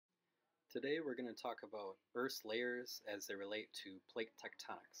Today we're going to talk about Earth's layers as they relate to plate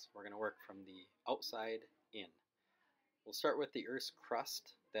tectonics. We're going to work from the outside in. We'll start with the Earth's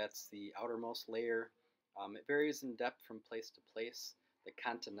crust. That's the outermost layer. It varies in depth from place to place. The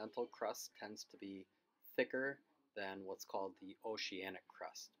continental crust tends to be thicker than what's called the oceanic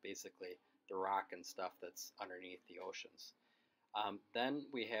crust, basically the rock and stuff that's underneath the oceans. Then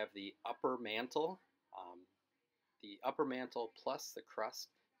we have the upper mantle. The upper mantle plus the crust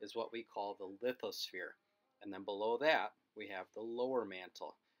is what we call the lithosphere. And then below that, we have the lower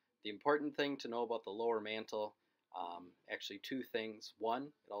mantle. The important thing to know about the lower mantle, actually two things. One,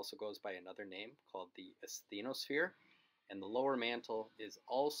 it also goes by another name called the asthenosphere. And the lower mantle is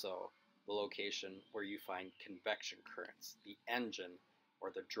also the location where you find convection currents, the engine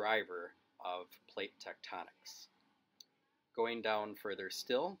or the driver of plate tectonics. Going down further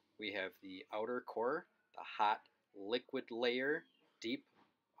still, we have the outer core, the hot liquid layer deep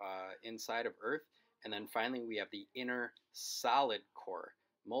inside of Earth, and then finally we have the inner solid core,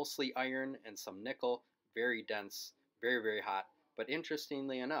 mostly iron and some nickel, very dense, very, very hot, but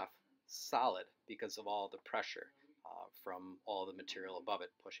interestingly enough, solid because of all the pressure from all the material above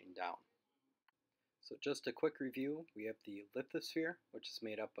it pushing down. So just a quick review, we have the lithosphere, which is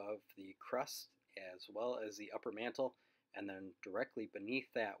made up of the crust as well as the upper mantle, and then directly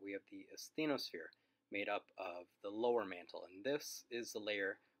beneath that we have the asthenosphere, made up of the lower mantle, and this is the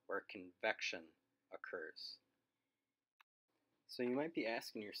layer where convection occurs. So you might be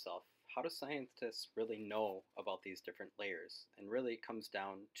asking yourself, how do scientists really know about these different layers? And really it comes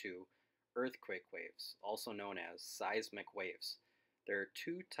down to earthquake waves, also known as seismic waves. There are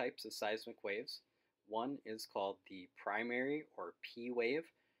two types of seismic waves. One is called the primary or P wave,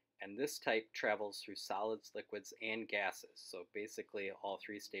 and this type travels through solids, liquids, and gases, so basically all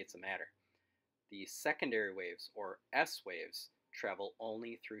three states of matter. The secondary waves, or S waves, travel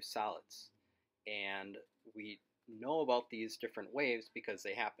only through solids. And we know about these different waves because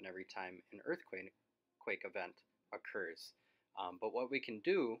they happen every time an earthquake event occurs. But what we can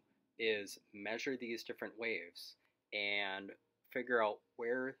do is measure these different waves and figure out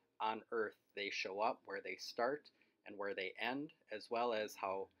where on Earth they show up, where they start, and where they end, as well as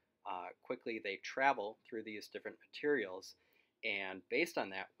how quickly they travel through these different materials. And based on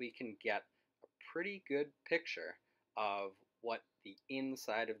that, we can get pretty good picture of what the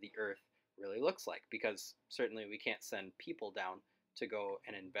inside of the Earth really looks like, because certainly we can't send people down to go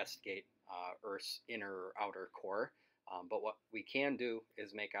and investigate Earth's inner or outer core, but what we can do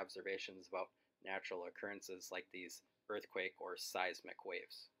is make observations about natural occurrences like these earthquake or seismic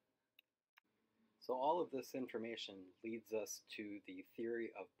waves. So all of this information leads us to the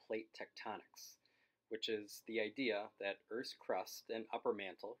theory of plate tectonics, which is the idea that Earth's crust and upper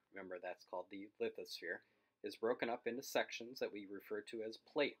mantle, remember that's called the lithosphere, is broken up into sections that we refer to as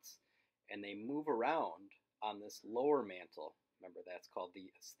plates, and they move around on this lower mantle, remember that's called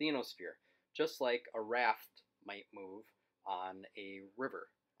the asthenosphere, just like a raft might move on a river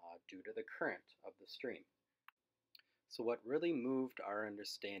due to the current of the stream. So what really moved our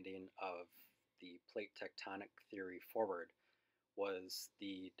understanding of the plate tectonic theory forward was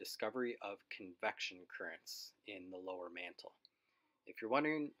the discovery of convection currents in the lower mantle. If you're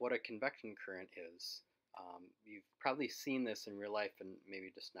wondering what a convection current is, you've probably seen this in real life and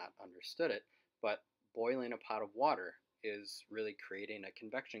maybe just not understood it, but boiling a pot of water is really creating a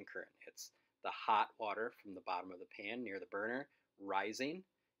convection current. It's the hot water from the bottom of the pan near the burner rising,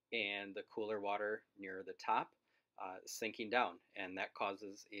 and the cooler water near the top sinking down, and that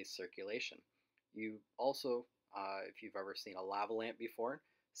causes a circulation. You also, if you've ever seen a lava lamp before,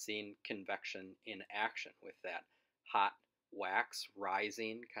 seen convection in action with that hot wax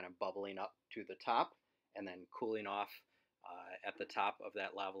rising, kind of bubbling up to the top, and then cooling off at the top of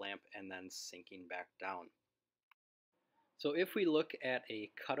that lava lamp, and then sinking back down. So if we look at a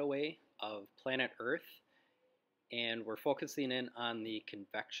cutaway of planet Earth, and we're focusing in on the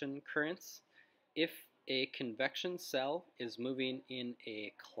convection currents, if a convection cell is moving in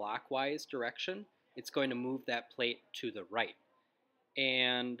a clockwise direction, it's going to move that plate to the right.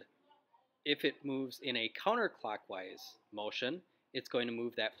 And if it moves in a counterclockwise motion, it's going to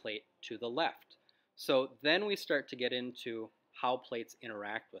move that plate to the left. So then we start to get into how plates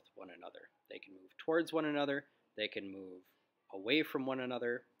interact with one another. They can move towards one another, they can move away from one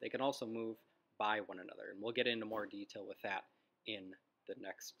another, they can also move by one another. And we'll get into more detail with that in the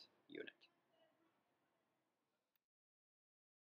next unit.